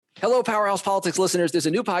Hello, Powerhouse Politics listeners. There's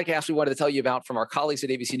a new podcast we wanted to tell you about from our colleagues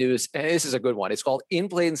at ABC News, and this is a good one. It's called In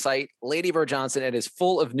Plain Sight, Lady Bird Johnson, and is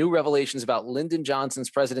full of new revelations about Lyndon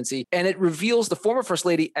Johnson's presidency, and it reveals the former First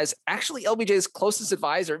Lady as actually LBJ's closest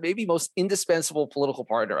advisor, maybe most indispensable political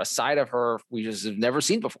partner, a side of her we just have never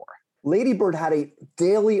seen before. Lady Bird had a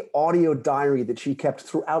daily audio diary that she kept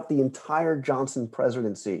throughout the entire Johnson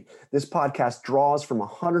presidency. This podcast draws from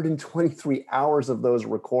 123 hours of those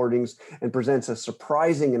recordings and presents a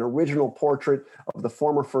surprising and original portrait of the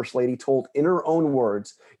former First Lady told in her own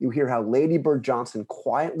words. You hear how Lady Bird Johnson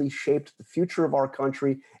quietly shaped the future of our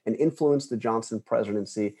country and influenced the Johnson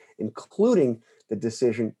presidency, including the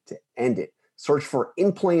decision to end it. Search for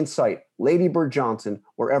In Plain Sight, Lady Bird Johnson,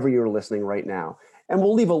 wherever you're listening right now. And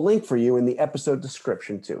we'll leave a link for you in the episode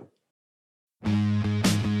description, too.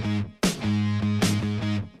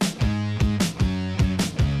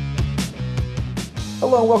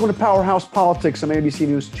 Hello and welcome to Powerhouse Politics. I'm ABC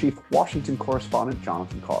News Chief Washington Correspondent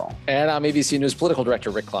Jonathan Karl. And I'm ABC News Political Director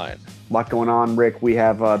Rick Klein. A lot going on, Rick. We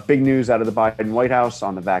have big news out of the Biden White House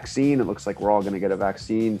on the vaccine. It looks like we're all going to get a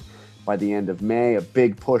vaccine by the end of May, a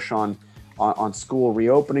big push on school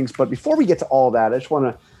reopenings. But before we get to all that, I just want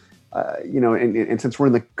to and since we're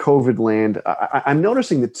in the COVID land, I'm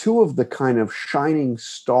noticing that two of the kind of shining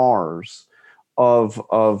stars of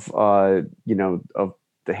the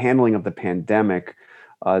handling of the pandemic,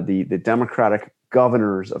 the Democratic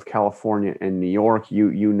governors of California and New York,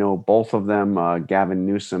 you know both of them, Gavin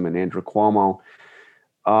Newsom and Andrew Cuomo.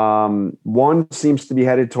 One seems to be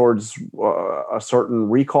headed towards a certain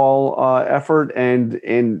recall effort, and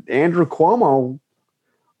Andrew Cuomo,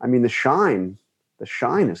 I mean, the shine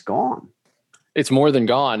is gone. It's more than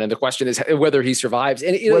gone. And the question is whether he survives.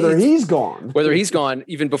 And whether he's gone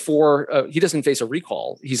even before he doesn't face a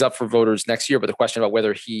recall. He's up for voters next year. But the question about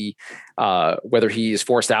whether he is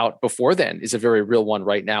forced out before then is a very real one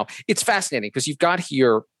right now. It's fascinating because you've got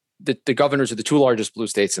here the governors of the two largest blue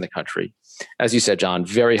states in the country. As you said, John,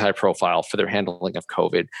 very high profile for their handling of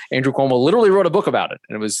COVID. Andrew Cuomo literally wrote a book about it.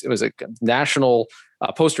 And it was a national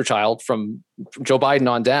poster child from Joe Biden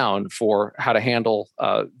on down for how to handle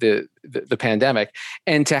the pandemic.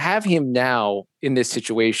 And to have him now in this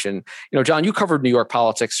situation, John, you covered New York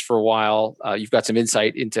politics for a while. You've got some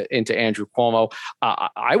insight into Andrew Cuomo.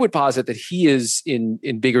 I would posit that he is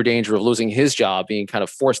in bigger danger of losing his job, being kind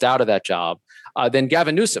of forced out of that job, than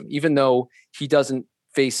Gavin Newsom, even though he doesn't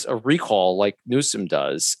face a recall like Newsom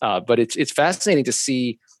does. But it's fascinating to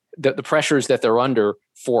see the pressures that they're under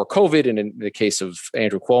for COVID, and in the case of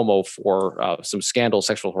Andrew Cuomo for some scandal,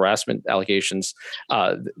 sexual harassment allegations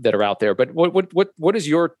that are out there. But what is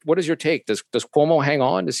your take? Does Cuomo hang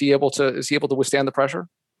on? Is he able to withstand the pressure?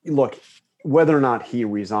 Look, whether or not he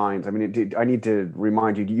resigns, I mean, I need to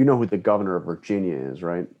remind you. Do you know who the governor of Virginia is,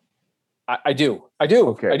 right? I do.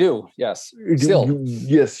 Okay. I do. Yes. Still.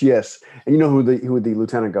 Yes. And you know who the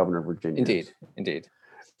lieutenant governor of Virginia is? Indeed.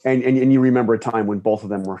 And you remember a time when both of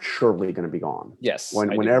them were surely going to be gone. Yes.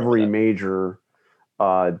 When every major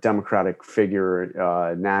Democratic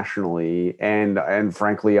figure nationally and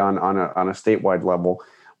frankly on a statewide level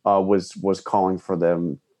was calling for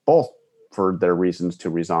them both for their reasons to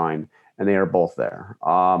resign, and they are both there.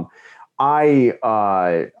 I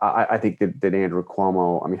think that Andrew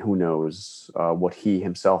Cuomo, I mean, who knows what he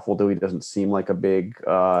himself will do. He doesn't seem like a big,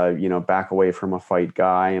 back away from a fight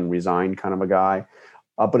guy and resign kind of a guy.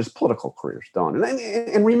 But his political career's done.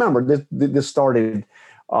 And remember, this started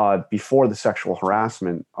before the sexual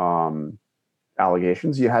harassment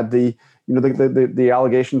allegations. You had the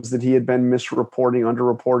allegations that he had been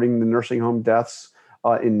underreporting the nursing home deaths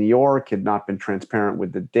in New York, had not been transparent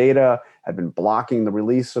with the data, had been blocking the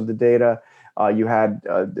release of the data. You had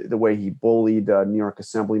the way he bullied New York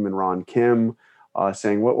Assemblyman Ron Kim,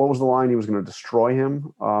 saying, what was the line? He was going to destroy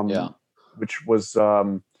him, which was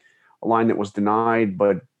a line that was denied,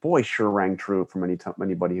 but boy, sure rang true from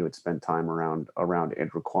anybody who had spent time around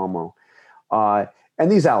Andrew Cuomo.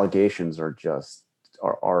 And these allegations are just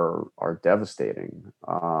are devastating.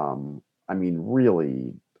 I mean,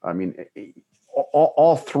 really,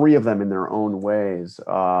 all three of them in their own ways,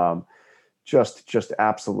 just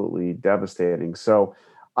absolutely devastating. So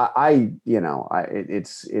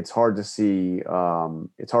it's hard to see.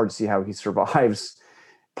 It's hard to see how he survives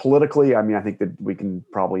politically. I mean, I think that we can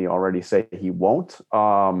probably already say he won't.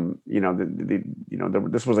 This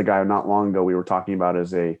was a guy not long ago we were talking about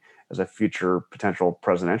as a future potential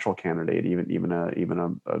presidential candidate,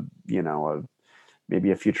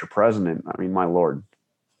 maybe a future president. I mean, my Lord.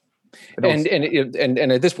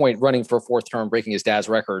 And at this point, running for a fourth term, breaking his dad's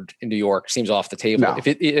record in New York seems off the table. No.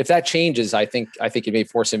 If that changes, I think it may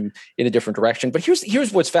force him in a different direction. But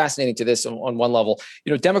here's what's fascinating to this on one level.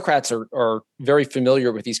 Democrats are very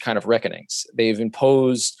familiar with these kind of reckonings. They've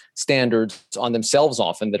imposed standards on themselves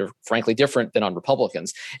often that are frankly different than on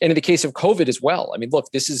Republicans. And in the case of COVID as well. I mean,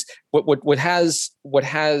 look, this is what has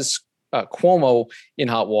Cuomo in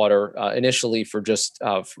hot water initially for just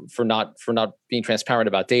for not being transparent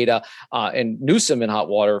about data, and Newsom in hot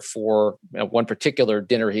water for one particular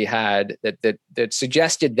dinner he had that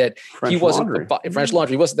suggested that French he wasn't laundry. French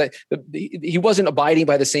laundry. He wasn't abiding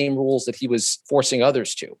by the same rules that he was forcing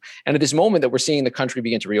others to. And at this moment that we're seeing the country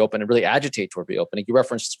begin to reopen and really agitate toward reopening, you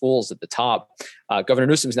referenced schools at the top. Governor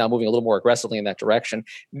Newsom is now moving a little more aggressively in that direction.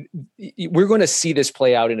 We're going to see this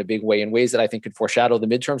play out in a big way in ways that I think could foreshadow the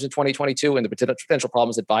midterms in 2022 and the potential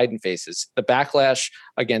problems that Biden faces. The backlash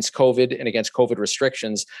against COVID and against COVID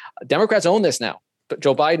restrictions. Democrats own this now.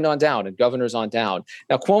 Joe Biden on down and governors on down.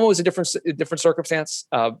 Now, Cuomo is a different circumstance.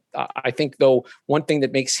 I think, though, one thing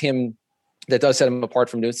that does set him apart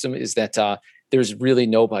from Newsom is that there's really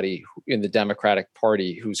nobody in the Democratic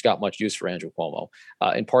Party who's got much use for Andrew Cuomo,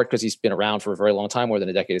 in part because he's been around for a very long time, more than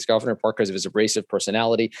a decade as governor, in part because of his abrasive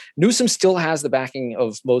personality. Newsom still has the backing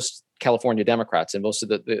of most California Democrats and most of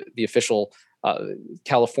the official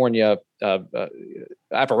California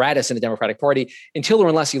apparatus in the Democratic Party. Until or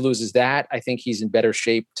unless he loses that, I think he's in better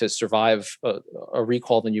shape to survive a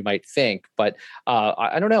recall than you might think. But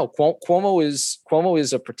I don't know. Cuomo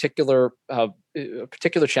is a particular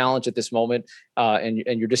challenge at this moment,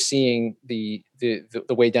 and you're just seeing the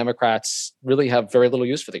way Democrats really have very little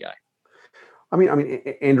use for the guy. I mean,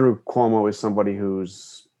 Andrew Cuomo is somebody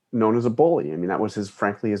who's known as a bully. I mean, that was his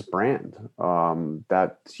brand. And I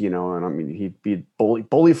mean, he'd be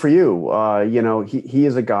bully for you. He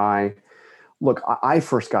is a guy. Look, I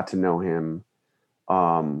first got to know him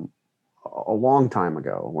a long time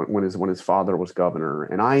ago when his father was governor,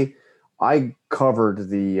 and I covered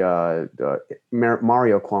the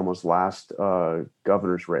Mario Cuomo's last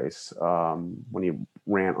governor's race when he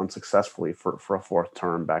ran unsuccessfully for a fourth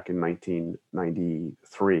term back in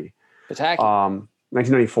 1993.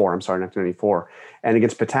 1994, and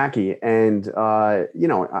against Pataki. And,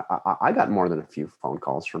 I got more than a few phone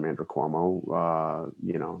calls from Andrew Cuomo,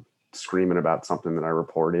 screaming about something that I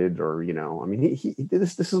reported or,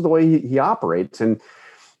 this is the way he operates. And,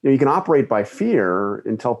 you can operate by fear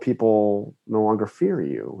until people no longer fear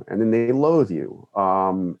you, and then they loathe you.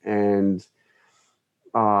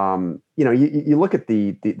 You look at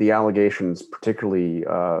the allegations, particularly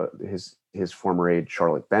his former aide,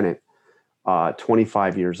 Charlotte Bennett,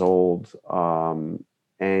 25 years old.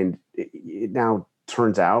 And it now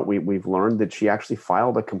turns out we've learned that she actually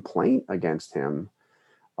filed a complaint against him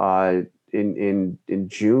in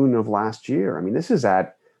June of last year. I mean, this is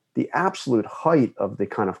at the absolute height of the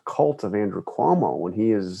kind of cult of Andrew Cuomo, when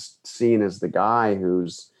he is seen as the guy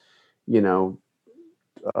who's,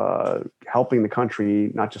 helping the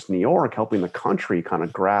country, not just New York, helping the country kind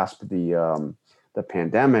of grasp the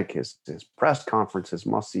pandemic, his press conferences,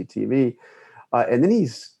 must-see TV. And then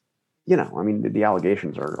he's, the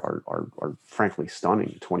allegations are frankly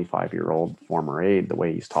stunning. 25-year-old former aide, the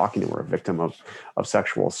way he's talking to her, a victim of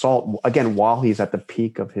sexual assault, again, while he's at the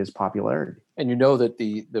peak of his popularity. And that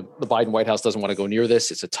the Biden White House doesn't want to go near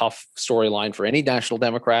this. It's a tough storyline for any national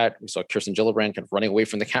Democrat. We saw Kirsten Gillibrand kind of running away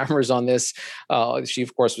from the cameras on this. She,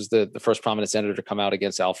 of course, was the first prominent senator to come out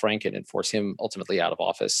against Al Franken and force him ultimately out of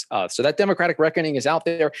office. So that Democratic reckoning is out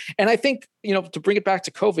there. And I think, to bring it back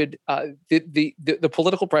to COVID, the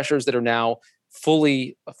political pressures that are now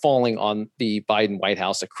fully falling on the Biden White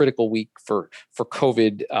House, a critical week for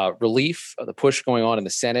COVID relief, the push going on in the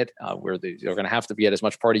Senate, where they're going to have to be at as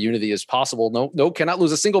much party unity as possible. No, cannot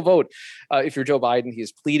lose a single vote if you're Joe Biden. He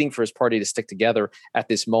is pleading for his party to stick together at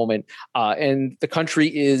this moment. And the country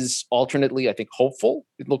is alternately, I think, hopeful.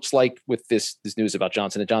 It looks like with this news about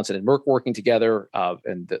Johnson & Johnson and Merck working together,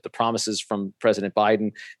 and the promises from President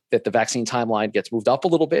Biden that the vaccine timeline gets moved up a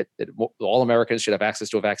little bit, that all Americans should have access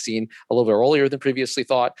to a vaccine a little bit earlier than previously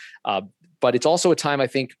thought. But it's also a time, I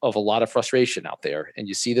think, of a lot of frustration out there. And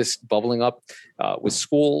you see this bubbling up with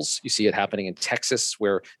schools. You see it happening in Texas,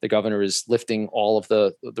 where the governor is lifting all of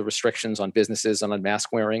the restrictions on businesses and on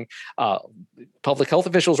mask wearing. Public health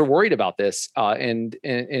officials are worried about this. And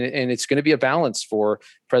it's going to be a balance for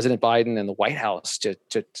President Biden and the White House to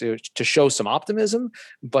show some optimism,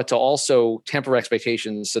 but to also temper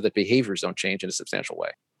expectations so that behaviors don't change in a substantial way.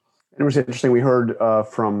 It was interesting. We heard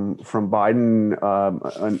from Biden,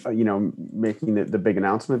 making the big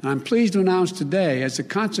announcement. I'm pleased to announce today, as a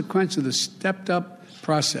consequence of the stepped-up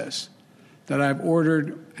process that I've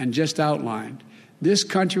ordered and just outlined, this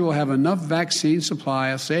country will have enough vaccine supply,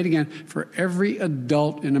 I'll say it again, for every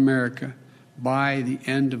adult in America by the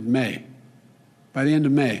end of May. By the end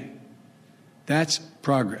of May. That's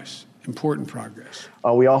progress, important progress.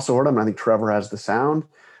 We also heard him, I think Trevor has the sound,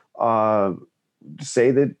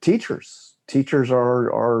 say that teachers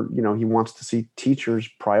are he wants to see teachers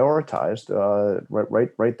prioritized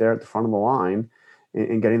right there at the front of the line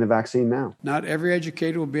in getting the vaccine now. Not every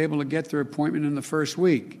educator will be able to get their appointment in the first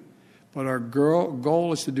week, but our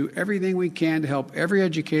goal is to do everything we can to help every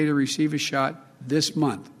educator receive a shot this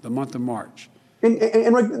month, the month of March. And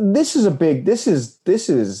this is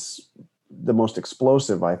the most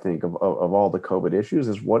explosive, I think, of all the COVID issues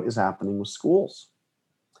is what is happening with schools.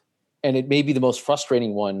 And it may be the most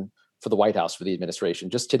frustrating one for the White House, for the administration.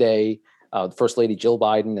 Just today, First Lady Jill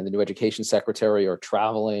Biden and the new education secretary are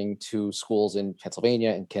traveling to schools in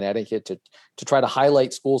Pennsylvania and Connecticut to try to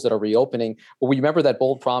highlight schools that are reopening. Well, we remember that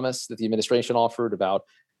bold promise that the administration offered about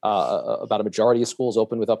a majority of schools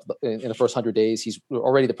open in the first 100 days.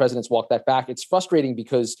 The president's walked that back. It's frustrating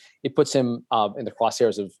because it puts him in the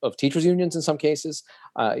crosshairs of teachers unions in some cases.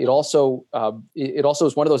 It also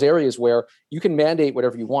is one of those areas where you can mandate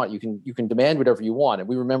whatever you want. You can demand whatever you want. And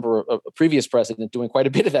we remember a previous president doing quite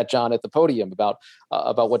a bit of that, John, at the podium about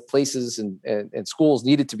what places and schools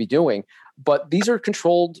needed to be doing. But these are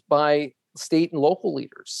controlled by state and local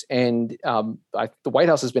leaders. And the White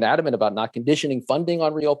House has been adamant about not conditioning funding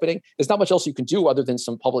on reopening. There's not much else you can do other than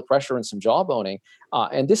some public pressure and some jawboning.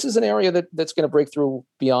 And this is an area that's going to break through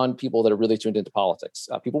beyond people that are really tuned into politics.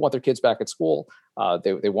 People want their kids back at school.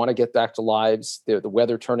 They want to get back to lives. The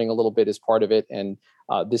weather turning a little bit is part of it. And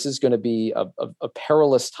this is going to be a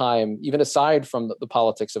perilous time, even aside from the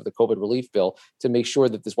politics of the COVID relief bill, to make sure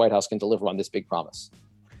that this White House can deliver on this big promise.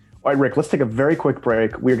 All right, Rick, let's take a very quick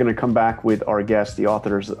break. We're going to come back with our guests, the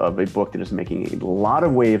authors of a book that is making a lot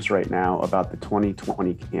of waves right now about the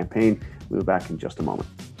 2020 campaign. We'll be back in just a moment.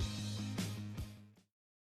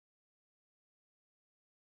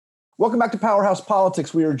 Welcome back to Powerhouse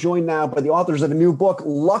Politics. We are joined now by the authors of a new book,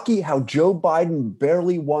 Lucky: How Joe Biden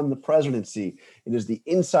Barely Won the Presidency. It is the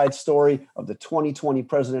inside story of the 2020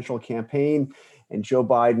 presidential campaign and Joe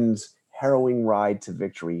Biden's harrowing ride to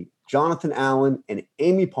victory. Jonathan Allen and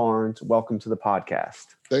Amy Parnes, welcome to the podcast.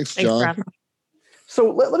 Thanks, John.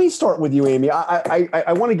 So let me start with you, Amy.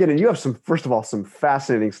 I want to get in. You have some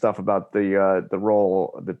fascinating stuff about the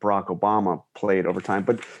role that Barack Obama played over time.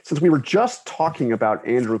 But since we were just talking about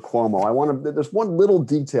Andrew Cuomo, there's one little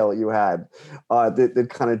detail you had that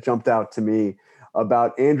kind of jumped out to me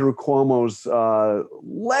about Andrew Cuomo's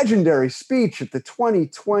legendary speech at the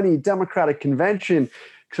 2020 Democratic Convention.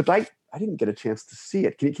 Except I didn't get a chance to see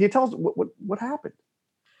it. Can you tell us what happened?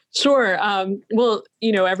 Sure. Well,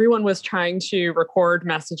 everyone was trying to record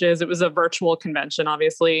messages. It was a virtual convention,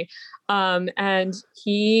 obviously. And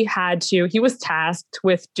he was tasked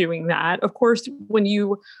with doing that. Of course, when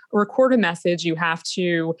you record a message, you have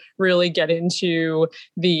to really get into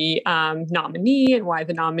the nominee and why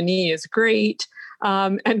the nominee is great.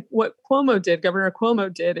 And what Governor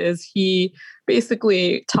Cuomo did, is he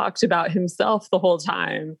basically talked about himself the whole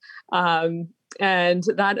time. And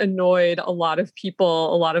that annoyed a lot of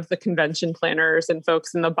people, a lot of the convention planners and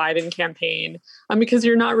folks in the Biden campaign, because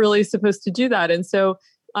you're not really supposed to do that. And so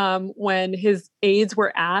when his aides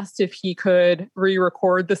were asked if he could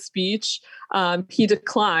re-record the speech, he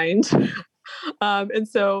declined. And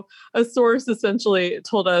so a source essentially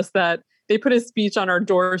told us that they put his speech on our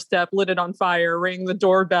doorstep, lit it on fire, rang the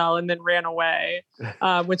doorbell, and then ran away,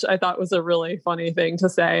 which I thought was a really funny thing to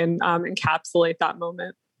say and encapsulate that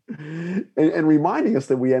moment. And reminding us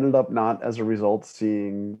that we ended up not, as a result,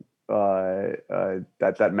 seeing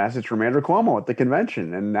that message from Andrew Cuomo at the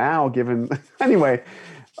convention. And now, anyway,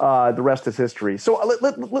 the rest is history. So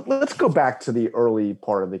let's go back to the early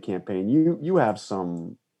part of the campaign. You have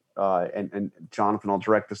some, and Jonathan, I'll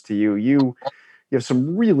direct this to you. You have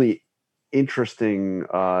some really interesting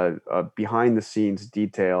behind the scenes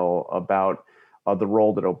detail about the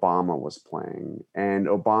role that Obama was playing and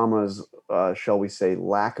Obama's, shall we say,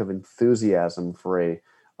 lack of enthusiasm for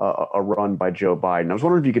a run by Joe Biden. I was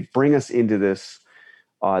wondering if you could bring us into this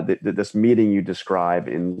this meeting you describe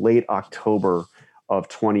in late October of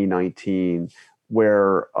 2019,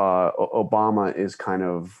 where Obama is kind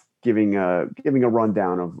of giving a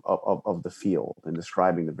rundown of the field and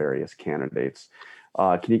describing the various candidates.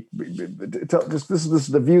 Can you tell this is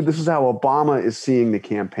the view? This is how Obama is seeing the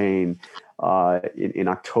campaign in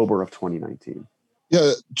October of 2019.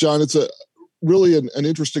 Yeah, John, it's really an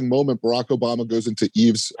interesting moment. Barack Obama goes into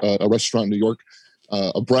Eve's, a restaurant in New York,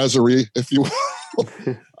 a brasserie, if you will.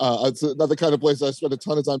 It's not the kind of place I spend a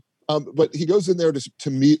ton of time. But he goes in there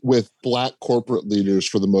to meet with Black corporate leaders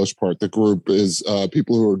for the most part. The group is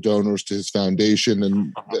people who are donors to his foundation,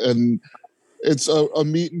 and it's a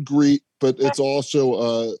meet and greet, but it's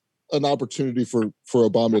also an opportunity for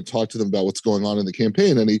Obama to talk to them about what's going on in the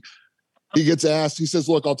campaign. And he gets asked, he says,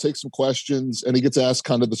 look, I'll take some questions. And he gets asked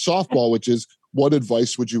kind of the softball, which is, what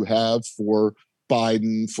advice would you have for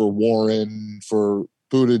Biden, for Warren, for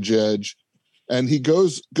Buttigieg? And he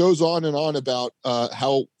goes on and on about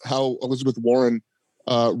how Elizabeth Warren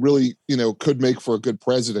really, could make for a good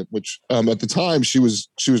president, which at the time she was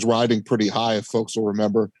riding pretty high, if folks will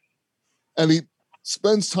remember. And he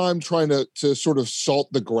spends time trying to sort of salt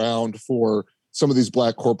the ground for some of these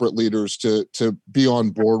Black corporate leaders to be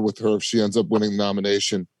on board with her if she ends up winning the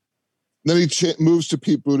nomination. Then he moves to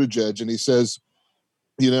Pete Buttigieg and he says,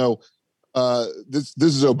 this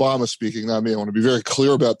is Obama speaking, not me. I want to be very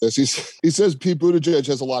clear about this. He says Pete Buttigieg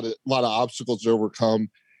has a lot of obstacles to overcome.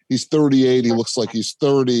 He's 38. He looks like he's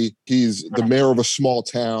 30. He's the mayor of a small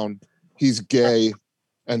town. He's gay,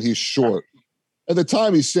 and he's short. At the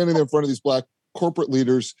time, he's standing there in front of these Black corporate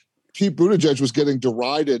leaders. Pete Buttigieg was getting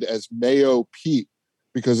derided as Mayo Pete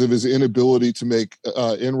because of his inability to make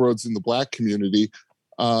inroads in the Black community.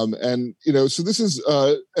 So this is,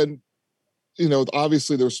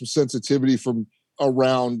 obviously there's some sensitivity from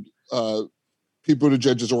around Pete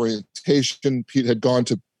Buttigieg's orientation. Pete had gone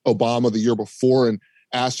to Obama the year before and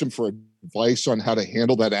asked him for advice on how to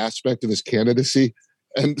handle that aspect of his candidacy.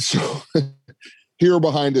 And so here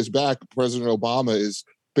behind his back, President Obama is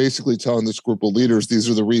basically telling this group of leaders these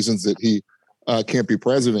are the reasons that he can't be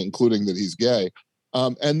president, including that he's gay.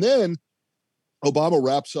 And then Obama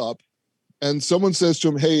wraps up and someone says to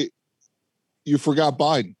him, hey, you forgot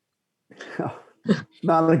Biden.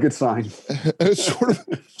 Not a good sign. It's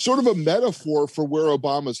sort of a metaphor for where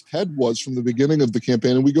Obama's head was from the beginning of the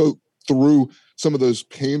campaign. And we go through some of those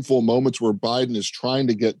painful moments where Biden is trying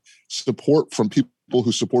to get support from people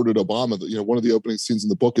who supported Obama. One of the opening scenes in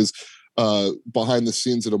the book is behind the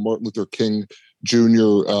scenes at a Martin Luther King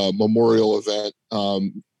Jr. Memorial event.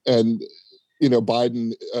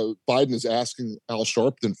 Biden is asking Al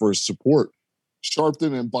Sharpton for his support.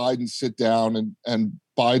 Sharpton and Biden sit down and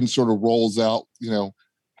Biden sort of rolls out,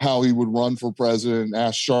 how he would run for president and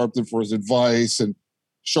asks Sharpton for his advice. And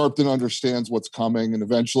Sharpton understands what's coming. And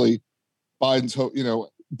eventually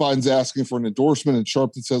Biden's asking for an endorsement. And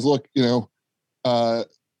Sharpton says, look,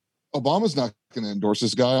 Obama's not going to endorse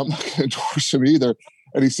this guy. I'm not going to endorse him either.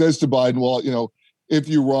 And he says to Biden, well, if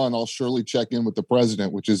you run, I'll surely check in with the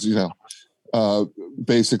president, which is,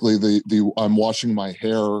 basically the I'm washing my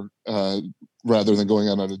hair rather than going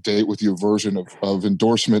out on a date with you version of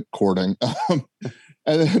endorsement courting.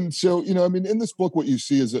 And then, so, in this book, what you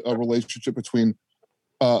see is a relationship between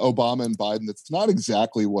Obama and Biden that's not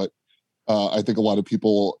exactly what I think a lot of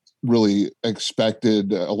people really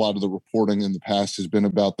expected. A lot of the reporting in the past has been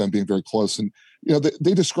about them being very close. And,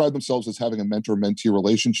 they describe themselves as having a mentor-mentee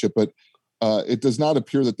relationship, but it does not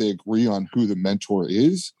appear that they agree on who the mentor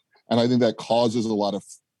is. And I think that causes a lot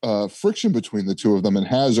of friction between the two of them and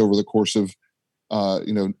has over the course of,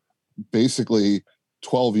 basically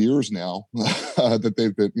 12 years now that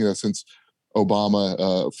they've been, since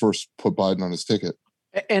Obama first put Biden on his ticket.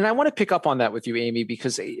 And I want to pick up on that with you, Amy,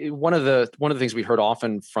 because one of the things we heard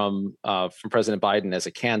often from President Biden as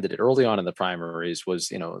a candidate early on in the primaries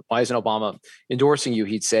was, why isn't Obama endorsing you?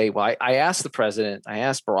 He'd say, well, I asked the president, I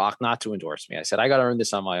asked Barack not to endorse me. I said, I got to earn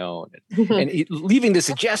this on my own. And leaving the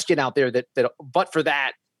suggestion out there that but for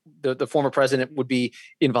that, the former president would be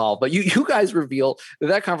involved. But you guys reveal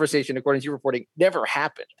that conversation, according to your reporting, never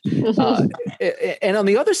happened. And on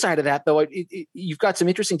the other side of that, though, you've got some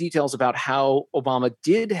interesting details about how Obama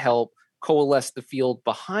did help coalesce the field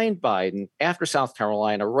behind Biden after South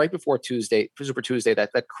Carolina, right before Super Tuesday,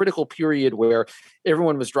 that critical period where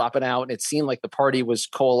everyone was dropping out and it seemed like the party was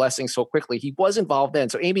coalescing so quickly. He was involved then.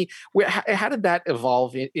 So, Amy, how did that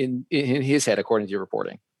evolve in his head, according to your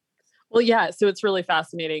reporting? Well, yeah. So it's really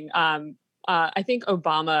fascinating. I think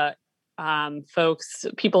Obama folks,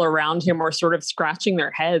 people around him were sort of scratching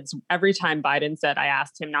their heads every time Biden said, I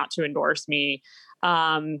asked him not to endorse me.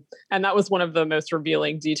 And that was one of the most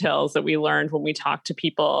revealing details that we learned when we talked to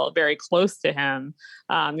people very close to him.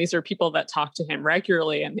 These are people that talk to him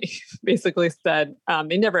regularly, and they basically said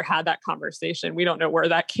they never had that conversation. We don't know where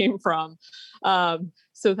that came from.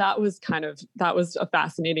 So that was a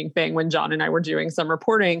fascinating thing when John and I were doing some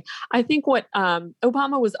reporting. I think what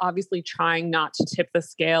Obama was obviously trying not to tip the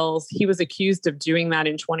scales. He was accused of doing that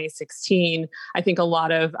in 2016. I think a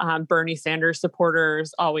lot of Bernie Sanders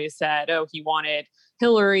supporters always said, oh, he wanted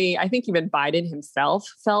Hillary, I think even Biden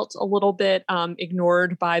himself felt a little bit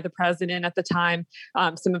ignored by the president at the time.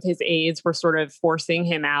 Some of his aides were sort of forcing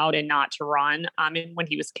him out and not to run and when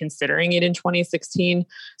he was considering it in 2016.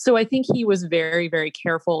 So I think he was very, very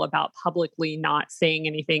careful about publicly not saying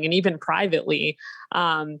anything, and even privately.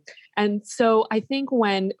 And so I think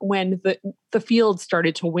when the field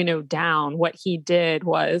started to winnow down, what he did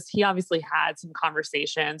was he obviously had some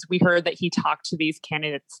conversations. We heard that he talked to these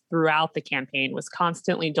candidates throughout the campaign, was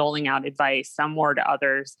constantly doling out advice, some more to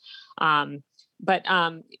others. But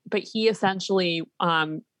he essentially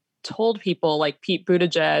told people like Pete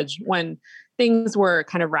Buttigieg, when things were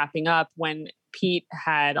kind of wrapping up, when Pete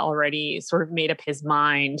had already sort of made up his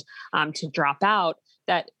mind to drop out,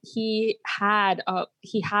 that he had a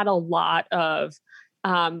lot of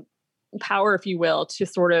power, if you will, to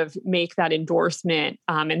sort of make that endorsement.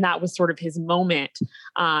 And that was sort of his moment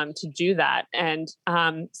to do that. And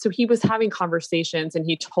so he was having conversations, and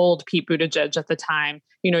he told Pete Buttigieg at the time,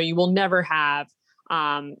 you will never have,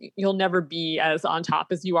 you'll never be as on top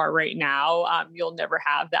as you are right now. You'll never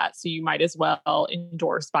have that. So you might as well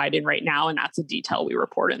endorse Biden right now. And that's a detail we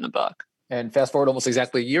report in the book. And fast forward almost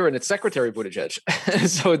exactly a year, and it's Secretary Buttigieg.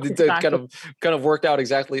 So it Exactly. kind of worked out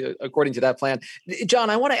exactly according to that plan. John,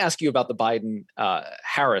 I want to ask you about the Biden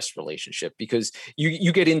Harris relationship, because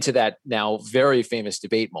you get into that now very famous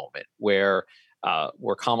debate moment where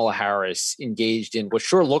Kamala Harris engaged in what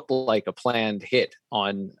sure looked like a planned hit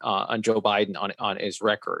on Joe Biden on his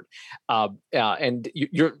record, and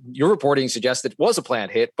your reporting suggests that it was a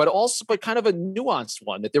planned hit, but kind of a nuanced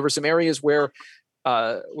one. That there were some areas where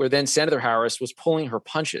then Senator Harris was pulling her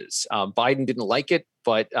punches. Biden didn't like it,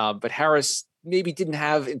 but Harris maybe didn't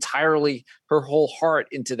have entirely her whole heart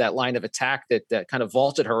into that line of attack that kind of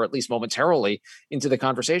vaulted her, at least momentarily, into the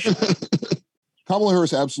conversation. Kamala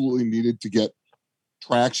Harris absolutely needed to get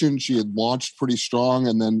traction. She had launched pretty strong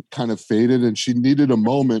and then kind of faded, and she needed a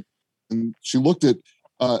moment. And she looked at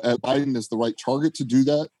Biden as the right target to do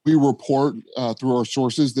that. We report through our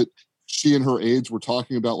sources that she and her aides were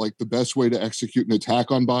talking about like the best way to execute an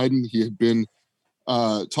attack on Biden. He had been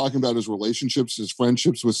talking about his relationships, his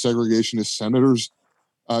friendships with segregationist senators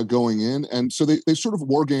going in. And so they sort of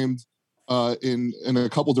war gamed in a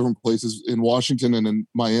couple different places, in Washington and in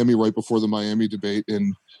Miami right before the Miami debate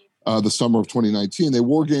in the summer of 2019. They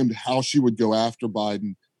war gamed how she would go after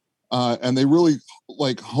Biden. And they really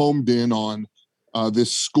like homed in on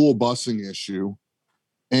this school busing issue.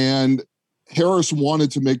 And Harris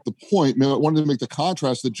wanted to make the point, wanted to make the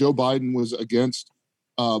contrast that Joe Biden was against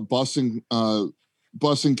busing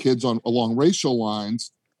kids along racial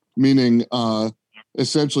lines, meaning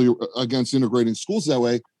essentially against integrating schools that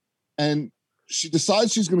way. And she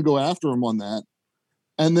decides she's going to go after him on that.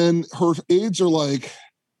 And then her aides are like,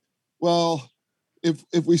 well, if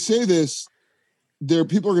we say this,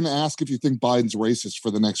 people are going to ask if you think Biden's racist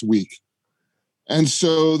for the next week. And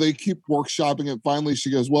so they keep workshopping it. Finally,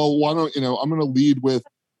 she goes, well, why don't, I'm going to lead with,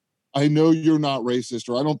 I know you're not racist,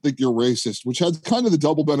 or I don't think you're racist, which had kind of the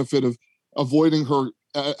double benefit of avoiding her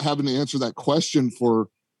having to answer that question for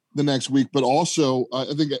the next week. But also, I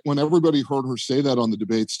think when everybody heard her say that on the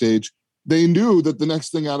debate stage, they knew that the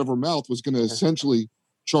next thing out of her mouth was going to essentially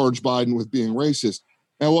charge Biden with being racist.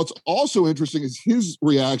 And what's also interesting is his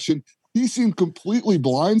reaction. He seemed completely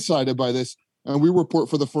blindsided by this. And we report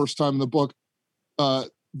for the first time in the book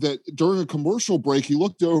that during a commercial break, he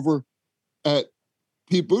looked over at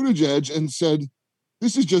Pete Buttigieg and said,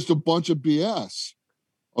 this is just a bunch of BS.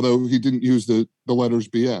 Although he didn't use the letters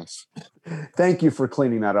BS. Thank you for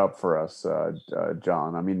cleaning that up for us,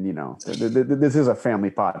 John. I mean, this is a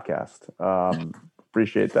family podcast.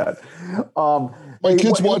 Appreciate that. My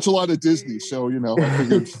kids watch a lot of Disney, so I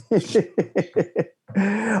figured.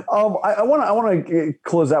 I want to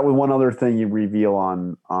close out with one other thing you reveal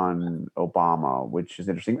on Obama, which is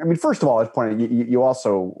interesting. I mean, first of all, at this point, you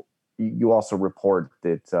also report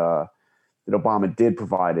that Obama did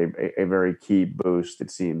provide a very key boost, it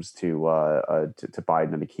seems, to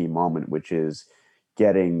Biden at a key moment, which is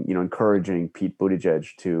encouraging Pete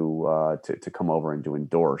Buttigieg to come over and to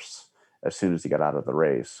endorse as soon as he got out of the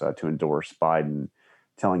race, to endorse Biden,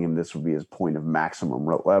 telling him this would be his point of maximum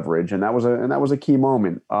leverage, and that was a key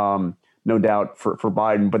moment, no doubt for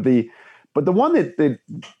Biden. But the one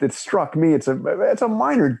that struck me, it's a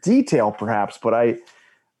minor detail perhaps, but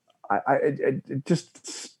it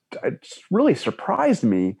just really surprised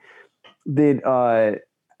me that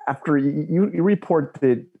after you report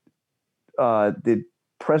that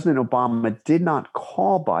President Obama did not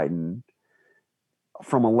call Biden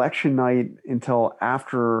from election night until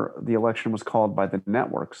after the election was called by the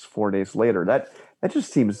networks 4 days later. That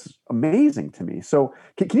just seems amazing to me. So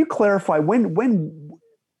can you clarify when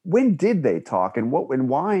when did they talk, and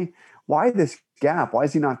why this gap? Why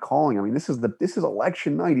is he not calling? I mean, this is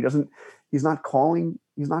election night. He's not calling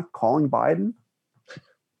Biden.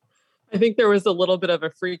 I think there was a little bit of a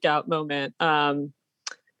freak out moment. Everyone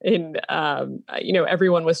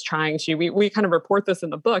was trying to, we kind of report this in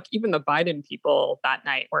the book. Even the Biden people that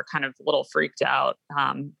night were kind of a little freaked out.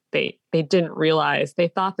 They didn't realize, they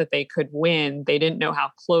thought that they could win. They didn't know how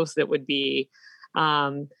close it would be.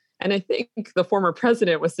 And I think the former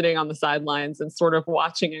president was sitting on the sidelines and sort of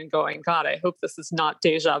watching and going, God, I hope this is not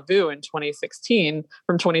deja vu from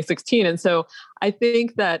 2016. And so I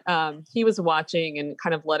think that he was watching and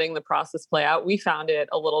kind of letting the process play out. We found it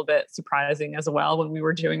a little bit surprising as well when we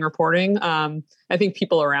were doing reporting. I think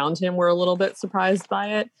people around him were a little bit surprised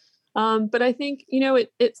by it. But I think,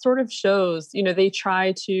 it sort of shows, they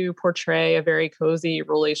try to portray a very cozy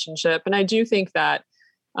relationship. And I do think that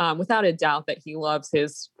without a doubt that he loves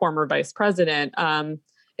his former vice president.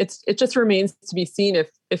 It just remains to be seen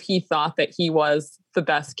if he thought that he was the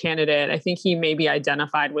best candidate. I think he maybe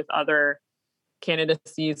identified with other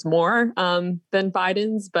candidacies more than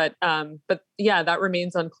Biden's, but yeah, that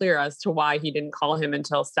remains unclear as to why he didn't call him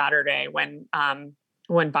until Saturday when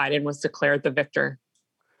Biden was declared the victor.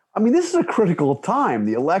 I mean, this is a critical time.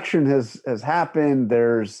 The election has happened.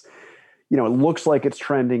 There's, it looks like it's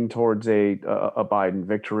trending towards a Biden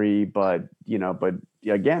victory, but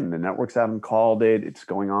again, the networks haven't called it. It's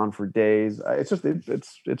going on for days.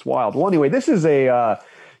 It's wild. Well, anyway, this is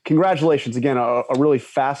congratulations again, a really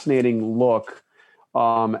fascinating look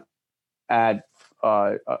at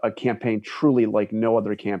a campaign truly like no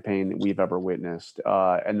other campaign that we've ever witnessed.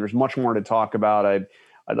 And there's much more to talk about.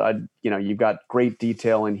 You've got great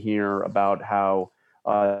detail in here about how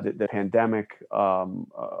the pandemic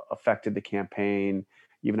affected the campaign.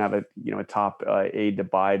 You even have a top aide to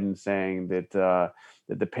Biden saying that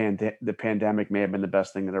the pandemic may have been the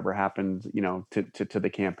best thing that ever happened, to the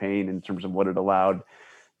campaign in terms of what it allowed,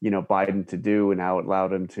 Biden to do and how it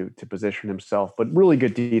allowed him to position himself. But really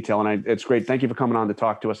good detail, and it's great. Thank you for coming on to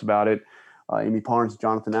talk to us about it, Amy Parnes,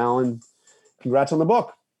 Jonathan Allen. Congrats on the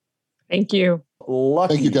book. Thank you.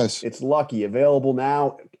 Lucky. Thank you, guys. It's Lucky. Available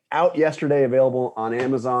now. Out yesterday, available on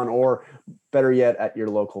Amazon, or better yet, at your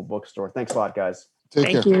local bookstore. Thanks a lot, guys.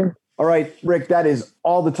 Take care. You. All right, Rick, that is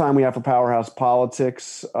all the time we have for Powerhouse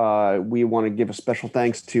Politics. We want to give a special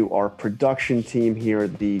thanks to our production team here,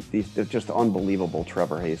 the just unbelievable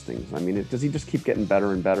Trevor Hastings. I mean, does he just keep getting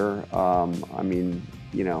better and better? Is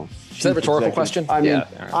that a rhetorical question?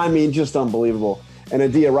 I mean, just unbelievable. And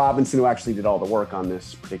Adia Robinson, who actually did all the work on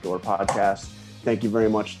this particular podcast. Thank you very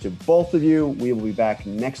much to both of you. We will be back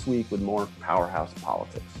next week with more Powerhouse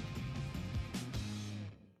Politics.